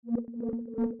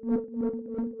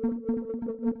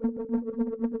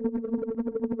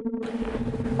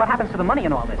What happens to the money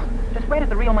in all this? Just where does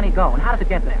the real money go, and how does it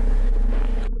get there?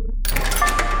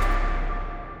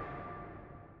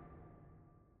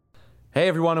 Hey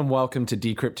everyone, and welcome to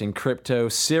Decrypting Crypto,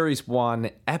 Series 1,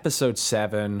 Episode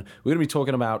 7. We're going to be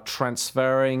talking about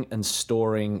transferring and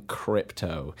storing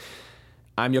crypto.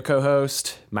 I'm your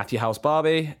co-host, Matthew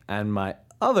House-Barbie, and my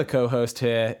other co-host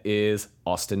here is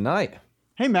Austin Knight.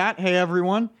 Hey Matt, hey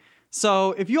everyone.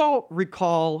 So if you all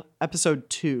recall Episode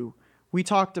 2, we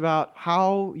talked about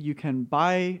how you can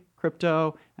buy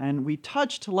crypto, and we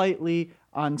touched lightly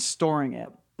on storing it.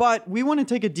 But we want to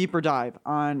take a deeper dive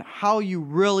on how you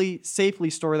really safely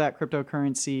store that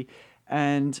cryptocurrency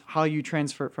and how you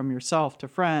transfer it from yourself to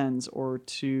friends or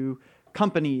to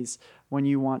companies when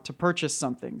you want to purchase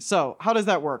something. So how does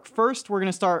that work? First, we're going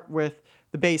to start with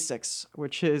the basics,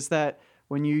 which is that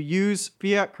when you use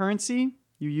fiat currency,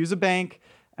 you use a bank,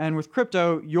 and with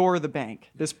crypto, you're the bank.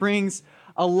 This brings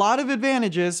a lot of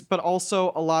advantages, but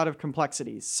also a lot of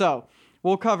complexities. So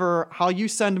we'll cover how you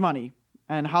send money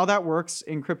and how that works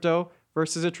in crypto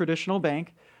versus a traditional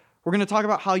bank. We're going to talk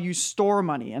about how you store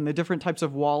money and the different types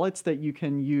of wallets that you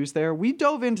can use there. We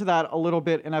dove into that a little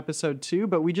bit in Episode 2,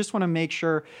 but we just want to make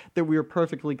sure that we are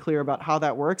perfectly clear about how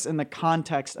that works in the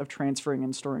context of transferring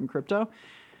and storing crypto.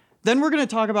 Then we're going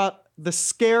to talk about the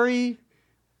scary,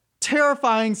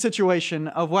 terrifying situation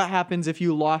of what happens if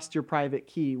you lost your private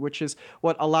key, which is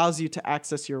what allows you to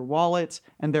access your wallet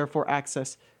and therefore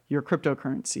access your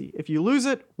cryptocurrency. If you lose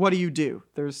it, what do?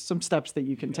 There's some steps that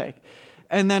you can take.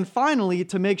 And then finally,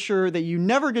 to make sure that you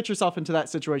never get yourself into that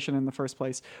situation in the first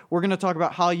place, we're going to talk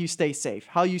about how you stay safe,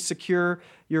 how you secure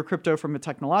your crypto from a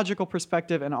technological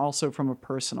perspective and also from a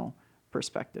personal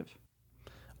perspective.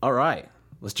 All right,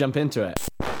 let's jump into it.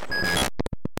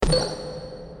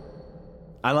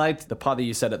 I liked the part that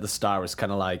you said at the start was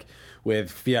kind of like with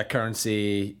fiat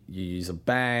currency, you use a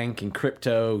bank. In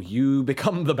crypto, you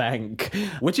become the bank.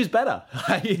 Which is better?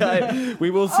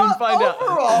 We will soon find out.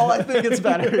 Overall, I think it's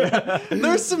better. Yeah.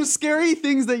 There's some scary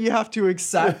things that you have to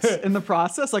accept in the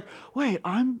process. Like, wait,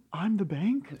 I'm the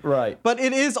bank? Right. But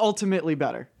it is ultimately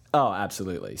better. Oh,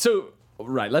 absolutely. So,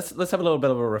 right, let's have a little bit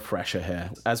of a refresher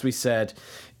here. As we said,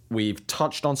 we've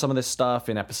touched on some of this stuff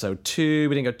in Episode 2.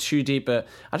 We didn't go too deep, but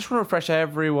I just want to refresh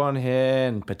everyone here,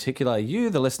 in particular you,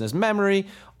 the listener's memory,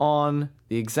 on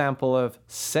the example of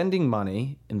sending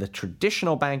money in the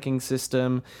traditional banking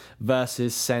system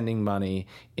versus sending money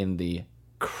in the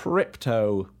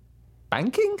crypto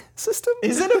banking system?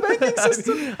 Is it a banking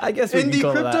system? I guess we in can the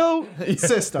call crypto it that.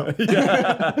 system.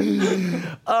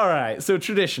 Yeah. All right, so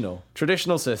traditional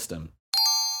system.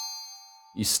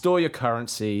 You store your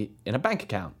currency in a bank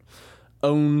account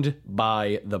owned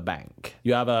by the bank.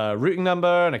 You have a routing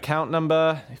number, an account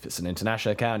number. If it's an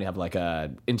international account, you have like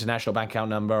an international bank account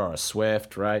number or a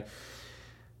SWIFT, right?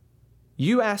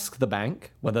 You ask the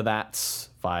bank, whether that's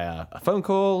via a phone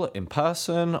call, in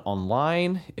person,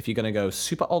 online. If you're going to go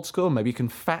super old school, maybe you can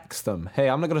fax them. Hey,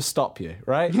 I'm not going to stop you,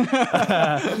 right?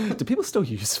 Do people still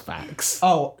use fax?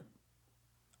 Oh,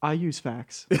 I use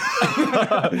fax.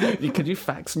 Could you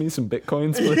fax me some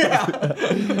bitcoins, please?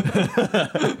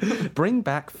 Yeah. Bring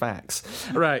back fax.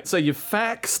 Right, so you've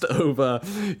faxed over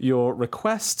your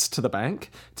requests to the bank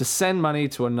to send money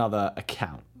to another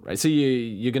account. Right, so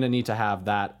you're going to need to have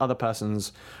that other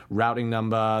person's routing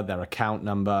number, their account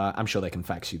number. I'm sure they can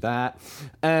fax you that.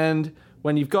 And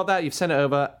when you've got that, you've sent it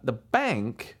over, the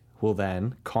bank will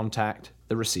then contact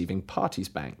the receiving party's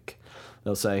bank.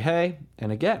 They'll say, hey,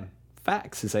 and again,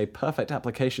 fax is a perfect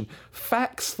application.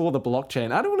 Fax for the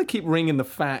blockchain. I don't want to keep ringing the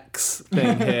fax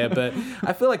thing here, but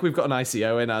I feel like we've got an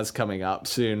ICO in us coming up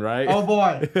soon, right? Oh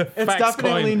boy, it's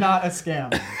definitely not a scam.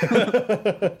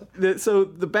 So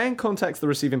the bank contacts the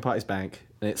receiving party's bank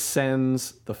and it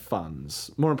sends the funds.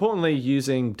 More importantly,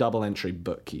 using double entry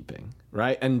bookkeeping,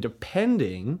 right? And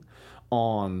depending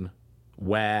on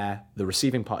where the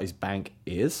receiving party's bank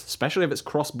is, especially if it's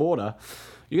cross-border,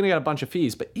 you're going to get a bunch of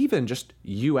fees. But even just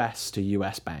US to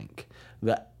US bank,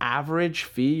 the average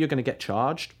fee you're going to get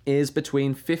charged is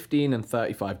between $15 and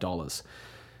 $35.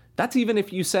 That's even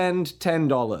if you send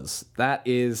 $10. That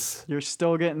is... You're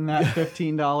still getting that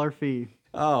 $15 fee.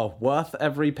 Oh, worth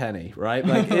every penny, right?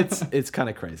 Like, it's kind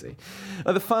of crazy.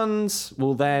 The funds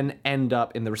will then end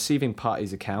up in the receiving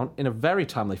party's account in a very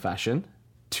timely fashion.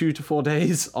 2 to 4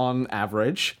 days on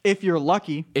average. If you're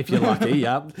lucky. If you're lucky,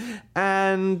 yeah.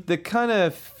 And the kind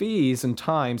of fees and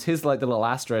times, here's like the little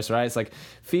asterisk, right? It's like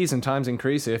fees and times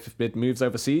increase if it moves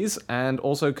overseas and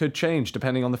also could change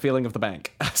depending on the feeling of the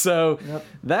bank. So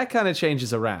that kind of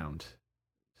changes around.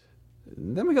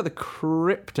 Then we got the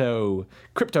crypto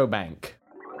bank.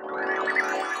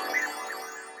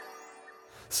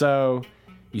 So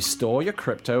you store your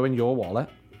crypto in your wallet.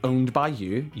 owned by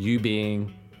you, you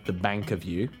being the bank of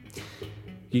you.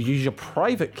 You use your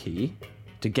private key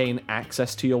to gain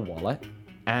access to your wallet,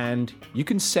 and you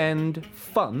can send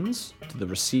funds to the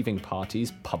receiving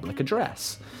party's public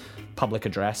address. Public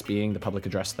address being the public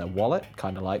address of their wallet,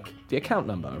 kind of like the account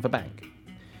number of a bank.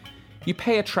 You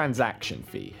pay a transaction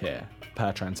fee here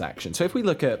per transaction. So if we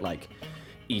look at like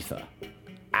Ether,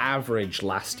 average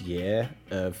last year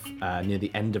of near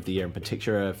the end of the year in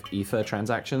particular of Ether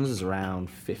transactions is around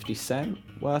 50 cent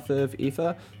worth of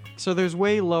Ether. So there's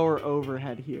way lower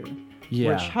overhead here,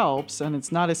 Yeah. which helps, and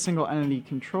it's not a single entity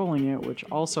controlling it, which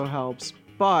also helps,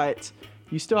 but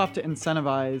you still have to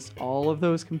incentivize all of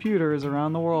those computers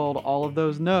around the world, all of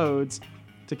those nodes,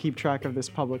 to keep track of this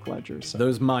public ledger. So.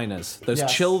 Those miners, those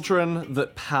Yes. children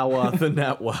that power the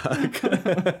network.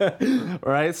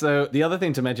 Right? So the other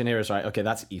thing to mention here is, right, okay,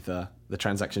 that's Ether. The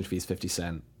transaction fee is 50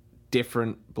 cent.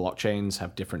 Different blockchains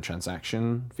have different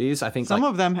transaction fees. I think Some like,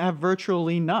 of them have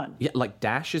virtually none. yeah, like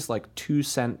Dash is like 2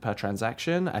 cent per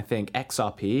transaction. I think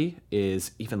XRP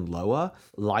is even lower.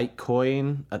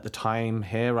 Litecoin at the time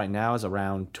here right now is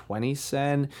around 20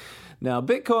 cent. Now,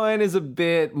 Bitcoin is a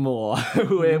bit more.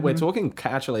 We're talking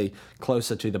actually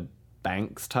closer to the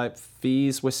banks type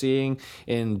fees we're seeing.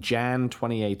 In Jan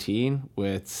 2018,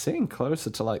 we're seeing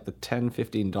closer to like the $10,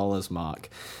 $15 mark.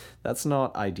 That's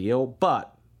not ideal,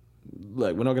 but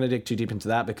look, we're not going to dig too deep into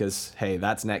that because, hey,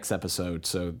 that's next episode,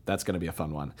 so that's going to be a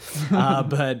fun one.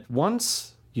 But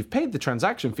once you've paid the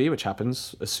transaction fee, which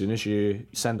happens as soon as you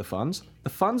send the funds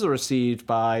are received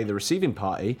by the receiving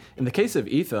party, in the case of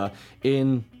Ether,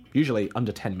 in usually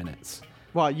under 10 minutes.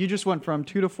 Well, you just went from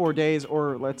 2 to 4 days,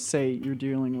 or let's say you're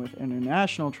dealing with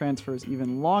international transfers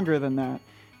even longer than that,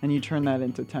 and you turn that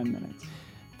into 10 minutes.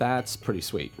 That's pretty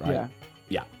sweet, right? Yeah.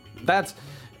 Yeah. That's...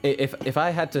 If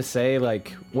I had to say,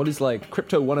 like, what is, like,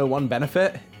 Crypto 101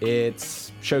 benefit,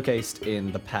 it's showcased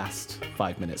in the past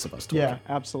 5 minutes of us talking. Yeah,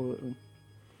 absolutely.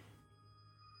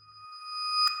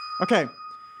 Okay,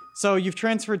 so you've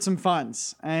transferred some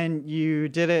funds, and you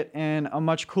did it in a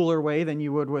much cooler way than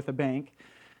you would with a bank.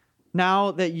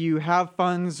 Now that you have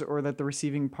funds, or that the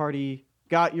receiving party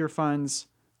got your funds,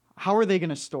 how are they going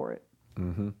to store it?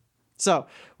 Mm-hmm. So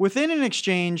within an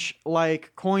exchange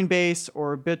like Coinbase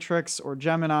or Bittrex or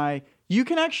Gemini, you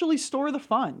can actually store the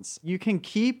funds. You can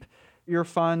keep your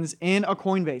funds in a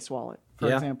Coinbase wallet,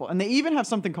 for example. And they even have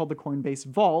something called the Coinbase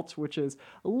Vault, which is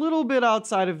a little bit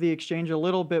outside of the exchange, a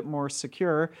little bit more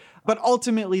secure. But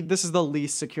ultimately, this is the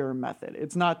least secure method.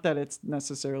 It's not that it's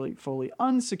necessarily fully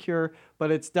unsecure,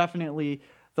 but it's definitely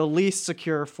the least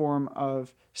secure form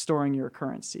of storing your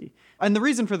currency. And the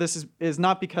reason for this is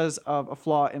not because of a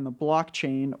flaw in the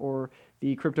blockchain or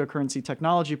the cryptocurrency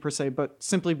technology per se, but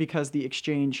simply because the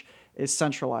exchange is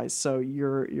centralized. So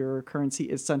your currency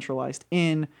is centralized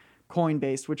in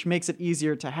Coinbase, which makes it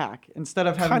easier to hack instead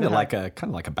of having kind of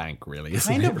like a bank, really, isn't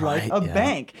kind it? of like Right? a Yeah.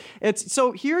 bank. It's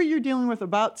so here you're dealing with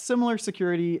about similar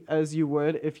security as you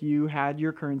would if you had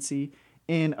your currency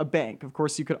in a bank. Of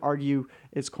course, you could argue,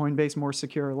 is Coinbase more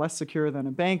secure or less secure than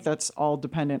a bank? That's all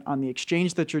dependent on the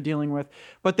exchange that you're dealing with.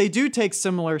 But they do take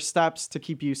similar steps to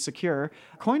keep you secure.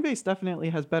 Coinbase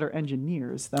definitely has better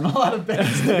engineers than a lot of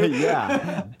banks do.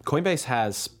 Yeah. Coinbase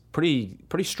has pretty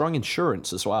strong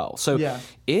insurance as well. So Yeah.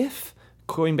 if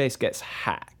Coinbase gets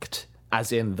hacked,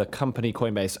 as in the company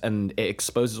Coinbase, and it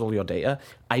exposes all your data,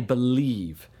 I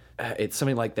believe it's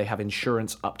something like they have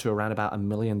insurance up to around about $1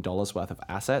 million worth of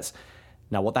assets.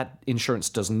 Now, what that insurance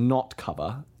does not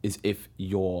cover is if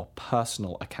your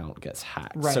personal account gets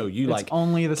hacked. Right. So you It's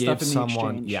only the give stuff in the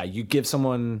someone, exchange. yeah, you give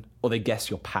someone, or they guess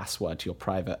your password to your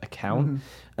private account,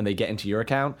 and they get into your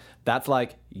account. That's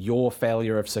like your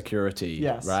failure of security,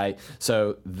 Yes. right?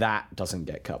 So that doesn't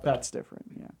get covered. That's different,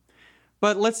 yeah.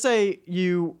 But let's say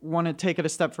you want to take it a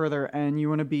step further and you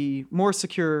want to be more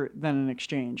secure than an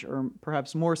exchange, or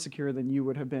perhaps more secure than you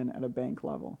would have been at a bank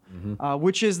level,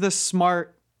 which is the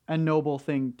smart a noble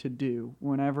thing to do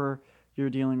whenever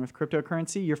you're dealing with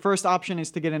cryptocurrency. Your first option is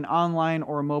to get an online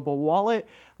or a mobile wallet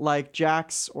like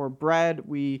Jax or Bread.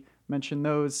 We mentioned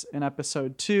those in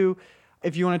episode 2.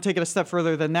 If you want to take it a step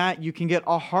further than that, you can get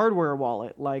a hardware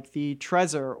wallet like the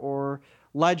Trezor or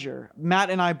Ledger. Matt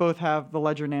and I both have the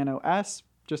Ledger Nano S,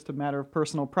 just a matter of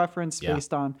personal preference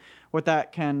based on what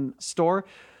that can store.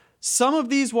 Some of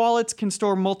these wallets can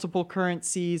store multiple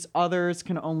currencies. Others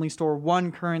can only store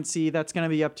one currency. That's going to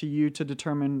be up to you to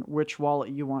determine which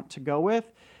wallet you want to go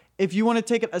with. If you want to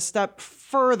take it a step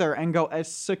further and go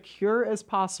as secure as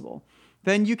possible,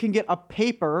 then you can get a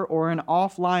paper or an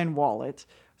offline wallet,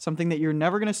 something that you're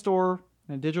never going to store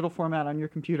in a digital format on your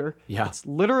computer. Yeah. It's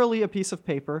literally a piece of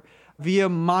paper via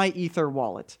My Ether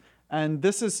wallet. And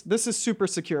this is super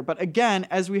secure. But again,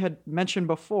 as we had mentioned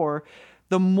before,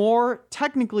 the more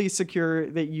technically secure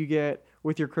that you get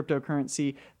with your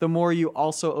cryptocurrency, the more you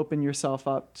also open yourself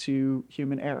up to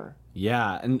human error.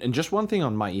 Yeah, and just one thing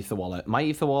on My Ether Wallet. My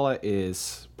Ether Wallet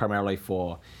is primarily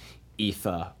for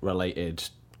Ether-related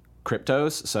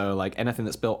cryptos, so like anything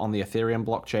that's built on the Ethereum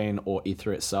blockchain or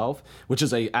Ether itself, which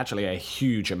is actually a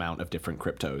huge amount of different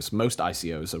cryptos. Most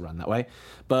ICOs are run that way,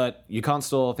 but you can't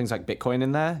store things like Bitcoin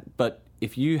in there. But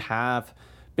if you have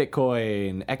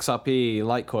Bitcoin, XRP,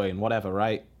 Litecoin, whatever,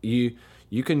 right?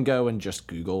 You can go and just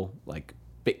Google like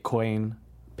Bitcoin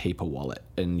paper wallet,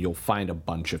 and you'll find a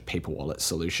bunch of paper wallet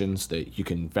solutions that you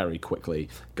can very quickly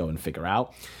go and figure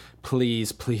out.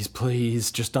 Please, please,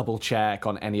 please just double check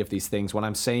on any of these things. When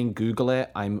I'm saying Google it,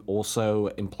 I'm also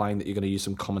implying that you're going to use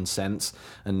some common sense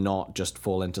and not just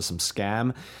fall into some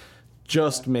scam.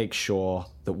 Just make sure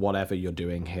that whatever you're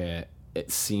doing here,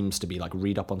 it seems to be like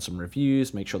read up on some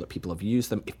reviews, make sure that people have used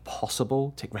them. If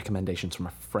possible, take recommendations from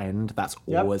a friend. That's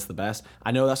always the best.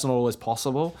 I know that's not always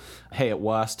possible. Hey, at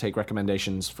worst, take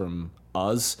recommendations from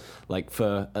us, like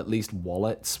for at least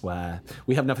wallets where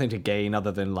we have nothing to gain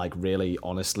other than like really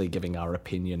honestly giving our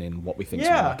opinion in what we think is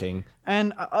working.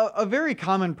 And a very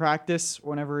common practice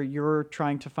whenever you're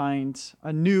trying to find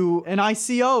an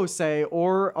ICO, say,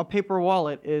 or a paper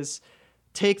wallet is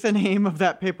take the name of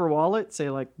that paper wallet, say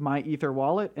like My Ether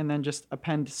Wallet, and then just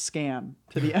append scam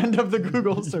to the end of the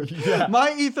Google search.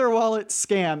 My Ether Wallet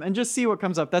scam, and just see what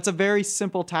comes up. That's a very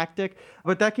simple tactic,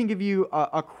 but that can give you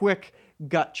a quick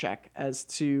gut check as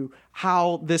to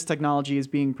how this technology is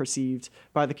being perceived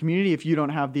by the community if you don't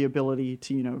have the ability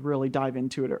to, really dive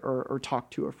into it or talk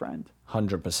to a friend.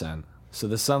 100%. So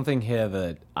there's something here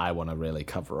that I want to really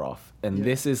cover off. And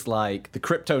this is like the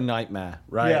crypto nightmare,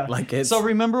 right? Yeah. Like it's... So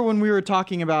remember when we were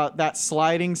talking about that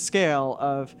sliding scale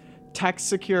of tech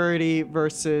security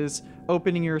versus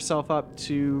opening yourself up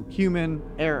to human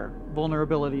error,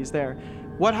 vulnerabilities there.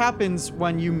 What happens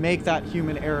when you make that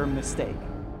human error mistake?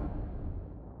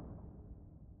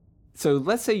 So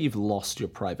let's say you've lost your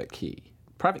private key.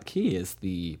 Private key is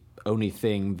the only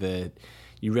thing that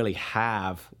you really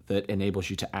have that enables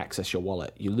you to access your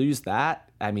wallet. You lose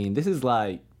that, I mean, this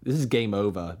is game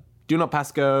over. Do not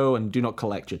pass go and do not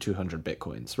collect your 200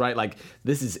 Bitcoins, right? Like,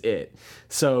 this is it.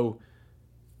 So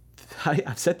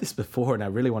I've said this before and I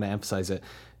really want to emphasize it.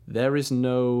 There is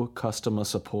no customer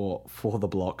support for the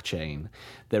blockchain.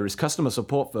 There is customer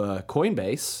support for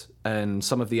Coinbase and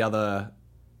some of the other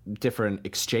different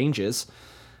exchanges.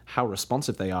 How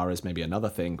responsive they are is maybe another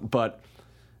thing. But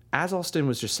as Austin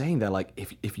was just saying there, like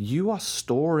if you are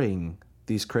storing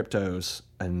these cryptos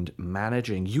and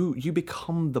managing, you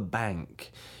become the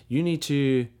bank. You need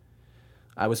to,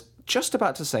 I was just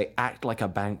about to say act like a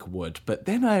bank would, but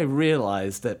then I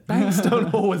realized that banks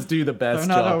don't always do the best job.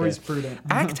 They're not always prudent.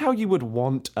 Act how you would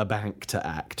want a bank to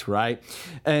act, right?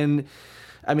 And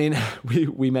I mean,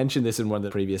 we mentioned this in one of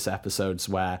the previous episodes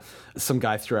where some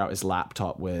guy threw out his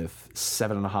laptop with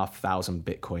 7,500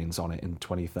 Bitcoins on it in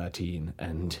 2013.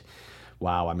 And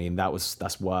wow, I mean,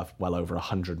 that's worth well over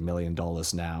 $100 million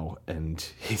now. And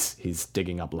he's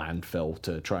digging up landfill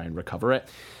to try and recover it.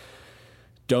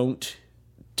 Don't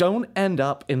end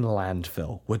up in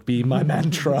landfill would be my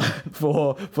mantra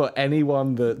for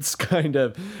anyone that's kind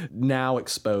of now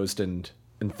exposed and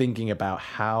thinking about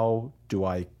how do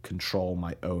I control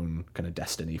my own kind of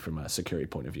destiny from a security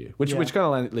point of view, which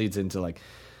kind of leads into like,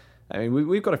 I mean,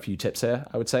 we've got a few tips here,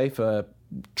 I would say, for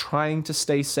trying to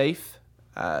stay safe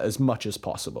as much as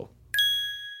possible.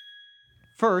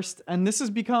 First, and this has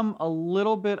become a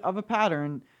little bit of a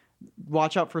pattern,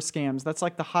 watch out for scams. That's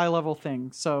like the high level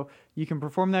thing. So you can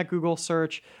perform that Google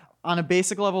search. On a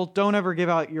basic level, don't ever give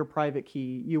out your private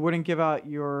key. You wouldn't give out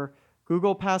your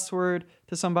Google password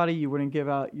to somebody. You wouldn't give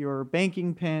out your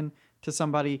banking PIN to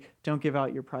somebody. Don't give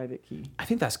out your private key. I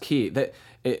think that's key.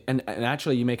 And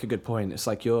actually, you make a good point. It's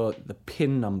like the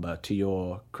PIN number to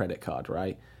your credit card,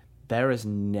 right?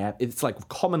 It's like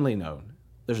commonly known.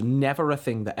 There's never a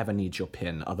thing that ever needs your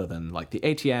PIN other than like the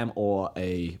ATM or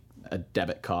a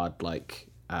debit card, like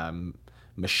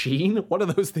machine. What are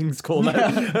those things called?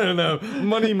 I don't know.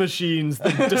 Money machines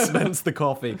that dispense the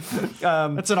coffee.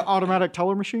 That's an automatic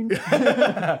teller machine.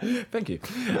 Thank you.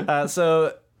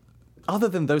 So other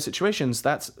than those situations,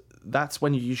 that's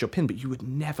when you use your PIN, but you would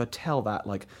never tell that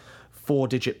like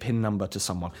 4-digit PIN number to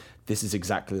someone. This is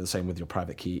exactly the same with your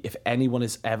private key. If anyone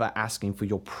is ever asking for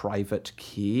your private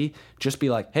key, just be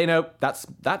like, hey, no,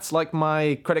 that's like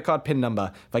my credit card PIN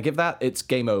number. If I give that, it's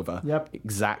game over. Yep.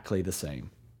 Exactly the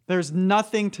same. There's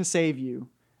nothing to save you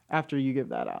after you give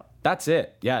that out. That's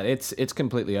it. Yeah, it's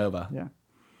completely over. Yeah.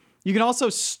 You can also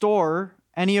store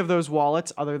any of those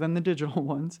wallets other than the digital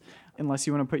ones, unless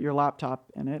you want to put your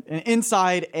laptop in it, and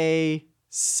inside a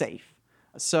safe.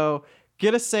 So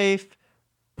get a safe,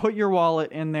 put your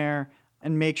wallet in there,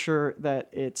 and make sure that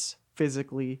it's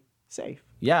physically safe.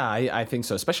 Yeah, I think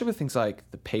so, especially with things like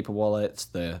the paper wallets,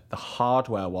 the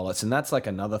hardware wallets. And that's like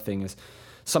another thing is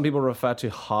some people refer to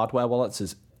hardware wallets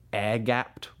as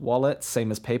air-gapped wallets,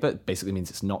 same as paper. It basically means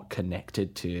it's not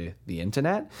connected to the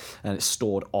internet and it's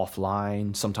stored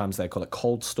offline. Sometimes they call it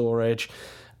cold storage.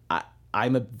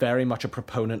 I'm very much a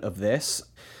proponent of this.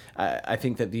 I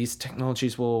think that these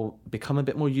technologies will become a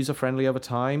bit more user-friendly over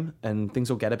time and things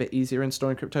will get a bit easier in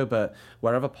storing crypto, but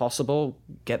wherever possible,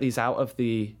 get these out of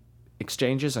the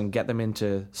exchanges and get them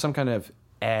into some kind of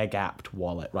air-gapped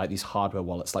wallet, right? These hardware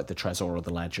wallets like the Trezor or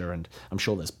the Ledger, and I'm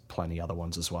sure there's plenty other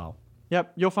ones as well.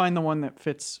 Yep, you'll find the one that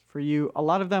fits for you. A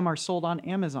lot of them are sold on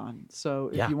Amazon.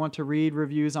 So if you want to read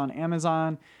reviews on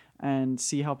Amazon and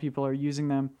see how people are using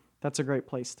them, that's a great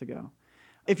place to go.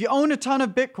 If you own a ton of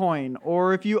Bitcoin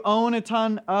or if you own a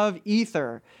ton of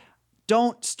Ether,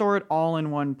 don't store it all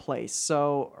in one place.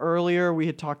 So earlier we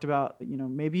had talked about,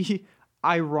 maybe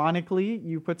ironically,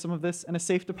 you put some of this in a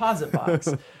safe deposit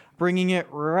box, bringing it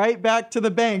right back to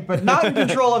the bank, but not in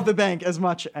control of the bank as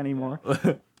much anymore.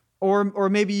 Or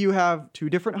maybe you have two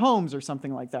different homes or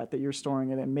something like that you're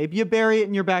storing it in. Maybe you bury it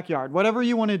in your backyard. Whatever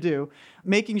you want to do,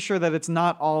 making sure that it's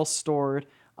not all stored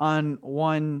on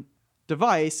one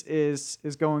device is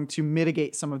going to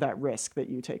mitigate some of that risk that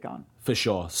you take on. For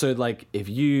sure. So like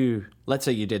let's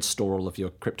say you did store all of your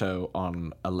crypto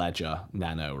on a Ledger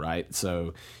Nano, right?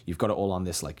 So you've got it all on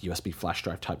this like USB flash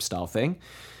drive type style thing.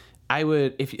 I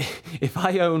would, if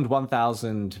I owned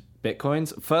 1,000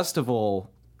 Bitcoins, first it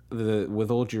with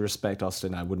all due respect,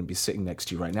 Austin, I wouldn't be sitting next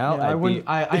to you right now. Yeah,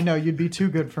 I know you'd be too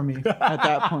good for me at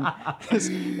that point.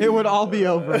 It would all be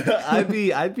over.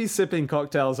 I'd be sipping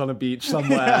cocktails on a beach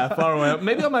somewhere far away,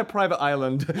 maybe on my private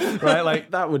island, right?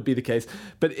 Like that would be the case.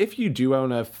 But if you do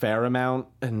own a fair amount,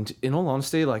 and in all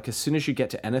honesty, like as soon as you get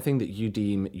to anything that you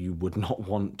deem you would not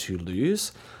want to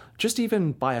lose, just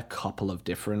even buy a couple of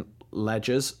different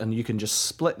ledgers and you can just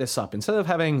split this up instead of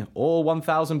having all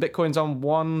 1,000 Bitcoins on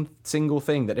one single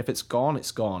thing that if it's gone,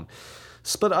 it's gone.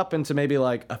 Split it up into maybe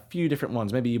like a few different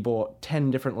ones. Maybe you bought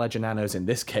 10 different Ledger Nanos in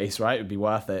this case, right? It'd be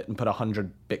worth it, and put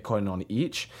 100 Bitcoin on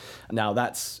each. Now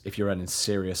that's if you're earning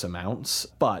serious amounts,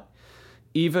 but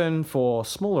even for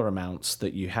smaller amounts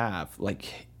that you have,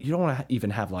 like you don't want to even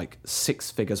have like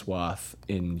 6 figures worth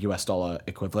in US dollar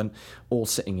equivalent all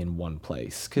sitting in one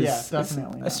place. Yeah,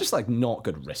 definitely. It's just like not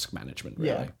good risk management, really.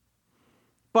 Yeah.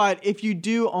 But if you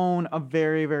do own a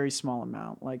very, very small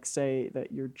amount, like say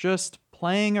that you're just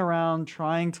playing around,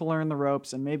 trying to learn the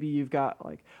ropes, and maybe you've got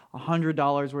like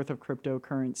 $100 worth of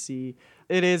cryptocurrency,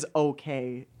 it is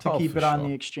okay to keep it on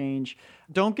the exchange.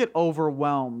 Don't get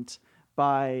overwhelmed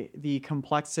by the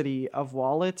complexity of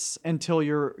wallets until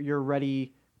you're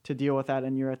ready to deal with that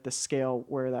and you're at the scale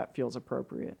where that feels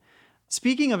appropriate.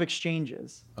 Speaking of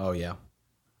exchanges. Oh, yeah.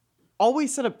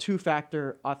 Always set up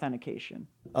two-factor authentication.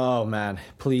 Oh, man.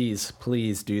 Please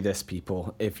do this,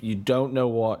 people. If you don't know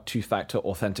what two-factor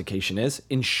authentication is,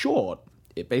 in short,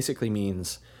 it basically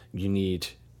means you need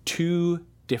 2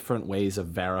 different ways of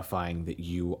verifying that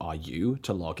you are you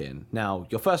to log in. Now,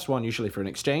 your first one, usually for an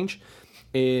exchange,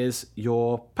 is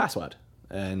your password.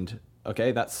 And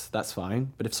okay, that's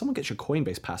fine. But if someone gets your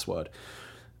Coinbase password,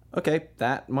 okay,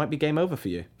 that might be game over for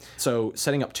you. So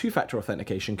setting up two-factor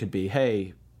authentication could be,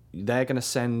 hey, they're going to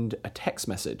send a text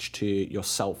message to your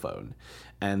cell phone,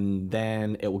 and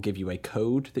then it will give you a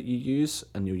code that you use,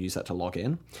 and you'll use that to log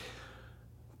in.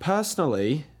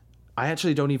 Personally, I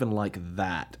actually don't even like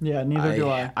that. Yeah, neither do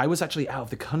I. I was actually out of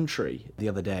the country the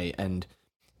other day, and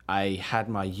I had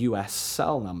my US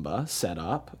cell number set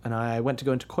up, and I went to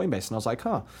go into Coinbase, and I was like,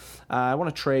 I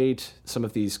want to trade some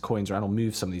of these coins around, or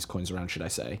move some of these coins around, should I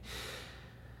say.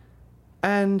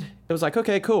 And it was like,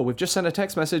 okay, cool, we've just sent a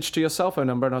text message to your cell phone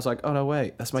number, and I was like, oh, no,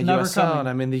 wait, that's my US cell, and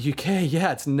I'm in the UK.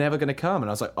 Yeah, it's never going to come. And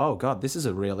I was like, oh, God, this is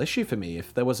a real issue for me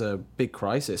if there was a big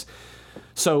crisis.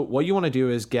 So what you want to do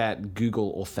is get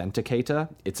Google Authenticator.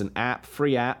 It's an app,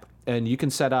 free app, and you can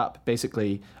set up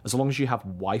basically, as long as you have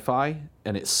Wi-Fi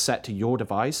and it's set to your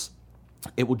device,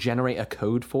 it will generate a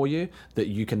code for you that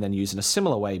you can then use in a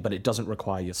similar way, but it doesn't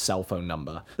require your cell phone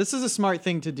number. This is a smart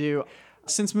thing to do.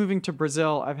 Since moving to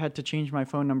Brazil, I've had to change my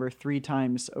phone number 3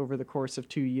 times over the course of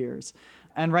 2 years.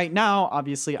 And right now,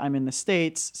 obviously, I'm in the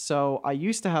States, so I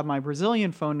used to have my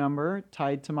Brazilian phone number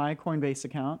tied to my Coinbase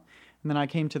account. And then I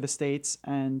came to the States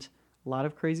and a lot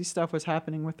of crazy stuff was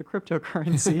happening with the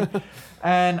cryptocurrency.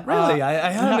 And Really?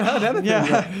 I haven't heard anything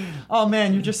yet. Oh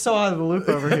man, you're just so out of the loop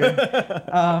over here.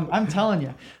 I'm telling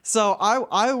you. So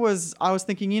I was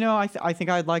thinking, I think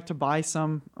I'd like to buy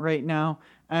some right now.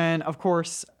 And of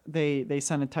course, they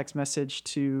sent a text message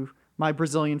to my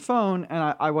Brazilian phone,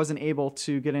 and I wasn't able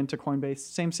to get into Coinbase.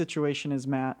 Same situation as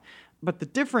Matt. But the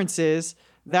difference is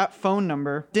that phone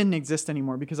number didn't exist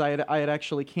anymore because I had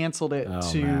actually canceled it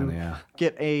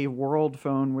get a world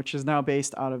phone, which is now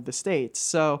based out of the States.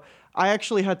 So I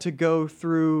actually had to go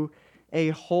through a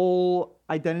whole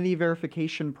identity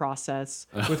verification process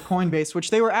with Coinbase, which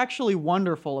they were actually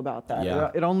wonderful about that. Yeah.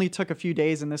 It only took a few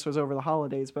days, and this was over the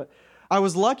holidays, but I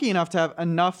was lucky enough to have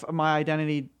enough of my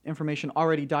identity information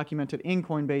already documented in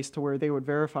Coinbase to where they would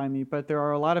verify me, but there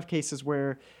are a lot of cases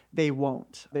where they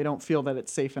won't. They don't feel that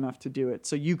it's safe enough to do it.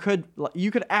 So you could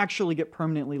actually get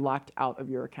permanently locked out of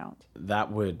your account.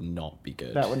 That would not be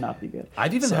good. That would not be good.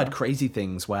 I've even heard crazy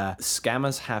things where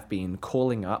scammers have been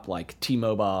calling up like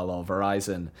T-Mobile or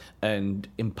Verizon and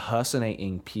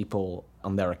impersonating people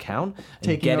on their account. And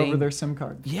taking over their SIM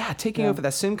card. Yeah, taking over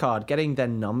their SIM card, getting their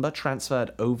number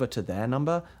transferred over to their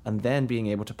number, and then being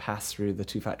able to pass through the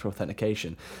two-factor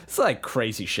authentication. It's like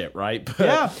crazy shit, right?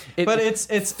 But but it's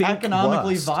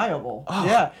economically viable. Oh.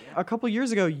 Yeah. A couple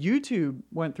years ago, YouTube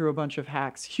went through a bunch of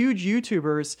hacks. Huge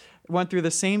YouTubers went through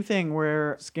the same thing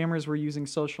where scammers were using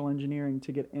social engineering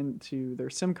to get into their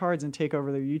SIM cards and take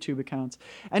over their YouTube accounts.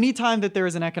 Anytime that there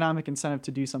is an economic incentive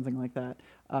to do something like that,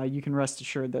 you can rest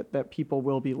assured that people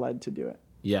will be led to do it.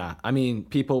 Yeah, I mean,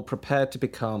 people prepared to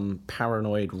become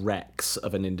paranoid wrecks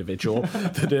of an individual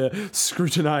that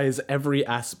scrutinize every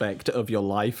aspect of your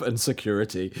life and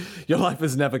security. Your life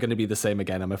is never going to be the same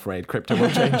again, I'm afraid. Crypto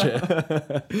will change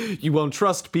it. You won't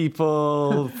trust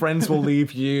people. Friends will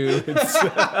leave you.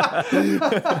 But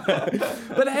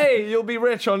hey, you'll be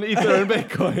rich on Ether and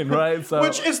Bitcoin, right? So,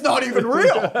 which is not even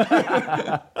real.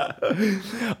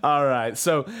 All right,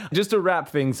 so just to wrap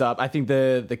things up, I think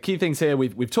the key things here,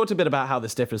 we've talked a bit about how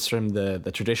this differs from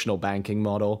the traditional banking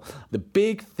model. The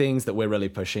big things that we're really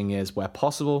pushing is, where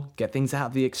possible, get things out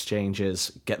of the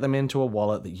exchanges, get them into a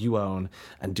wallet that you own,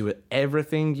 and do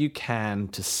everything you can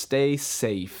to stay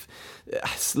safe.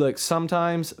 Look,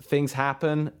 sometimes things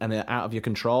happen and they're out of your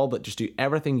control, but just do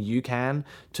everything you can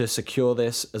to secure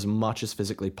this as much as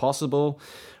physically possible.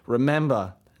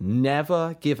 Remember,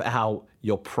 never give out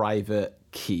your private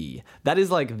key. That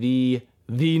is like the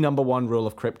number one rule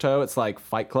of crypto. It's like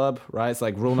Fight Club, right? It's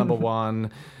like rule number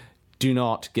 1, do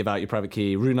not give out your private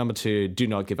key. Rule number 2, do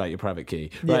not give out your private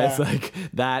key, right? Yeah. It's like,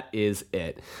 that is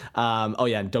it.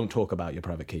 And don't talk about your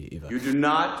private key either. You do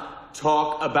not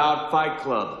talk about Fight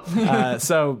Club.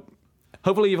 So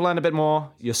hopefully you've learned a bit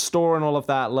more. You're storing all of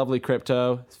that lovely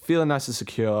crypto, feeling nice and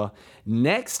secure.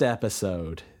 Next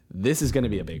episode, this is going to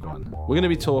be a big one. We're going to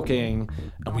be talking,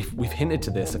 and we've hinted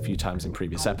to this a few times in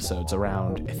previous episodes,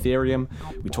 around Ethereum.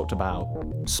 We talked about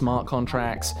smart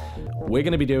contracts. We're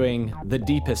going to be doing the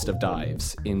deepest of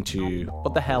dives into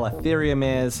what the hell Ethereum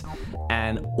is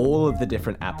and all of the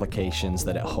different applications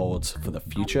that it holds for the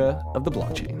future of the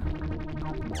blockchain.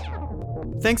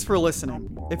 Thanks for listening.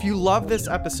 If you love this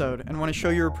episode and want to show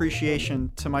your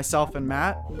appreciation to myself and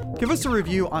Matt, give us a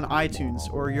review on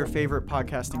iTunes or your favorite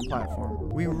podcasting platform.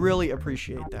 We really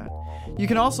appreciate that. You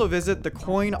can also visit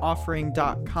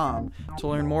thecoinoffering.com to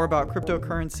learn more about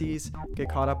cryptocurrencies, get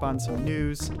caught up on some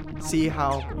news, see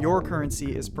how your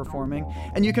currency is performing,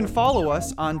 and you can follow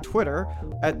us on Twitter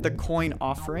at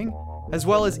thecoinoffering, as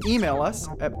well as email us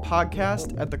at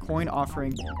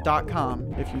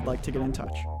podcast@thecoinoffering.com if you'd like to get in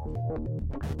touch.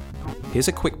 Here's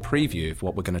a quick preview of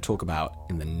what we're going to talk about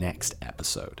in the next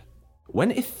episode.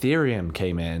 When Ethereum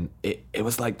came in, it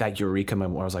was like that eureka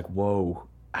moment where I was like, whoa,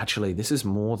 actually, this is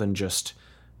more than just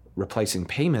replacing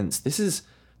payments. This is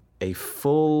a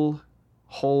whole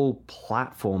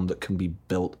platform that can be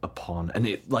built upon. And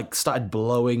it started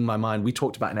blowing my mind. We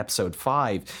talked about in episode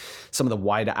 5 some of the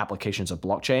wider applications of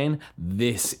blockchain.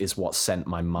 This is what sent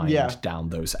my mind down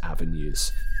those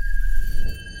avenues.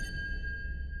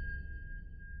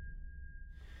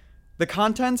 The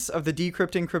contents of the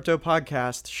Decrypting Crypto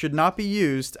podcast should not be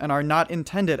used and are not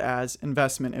intended as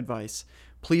investment advice.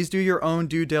 Please do your own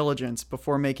due diligence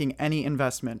before making any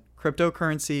investment,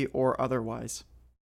 cryptocurrency or otherwise.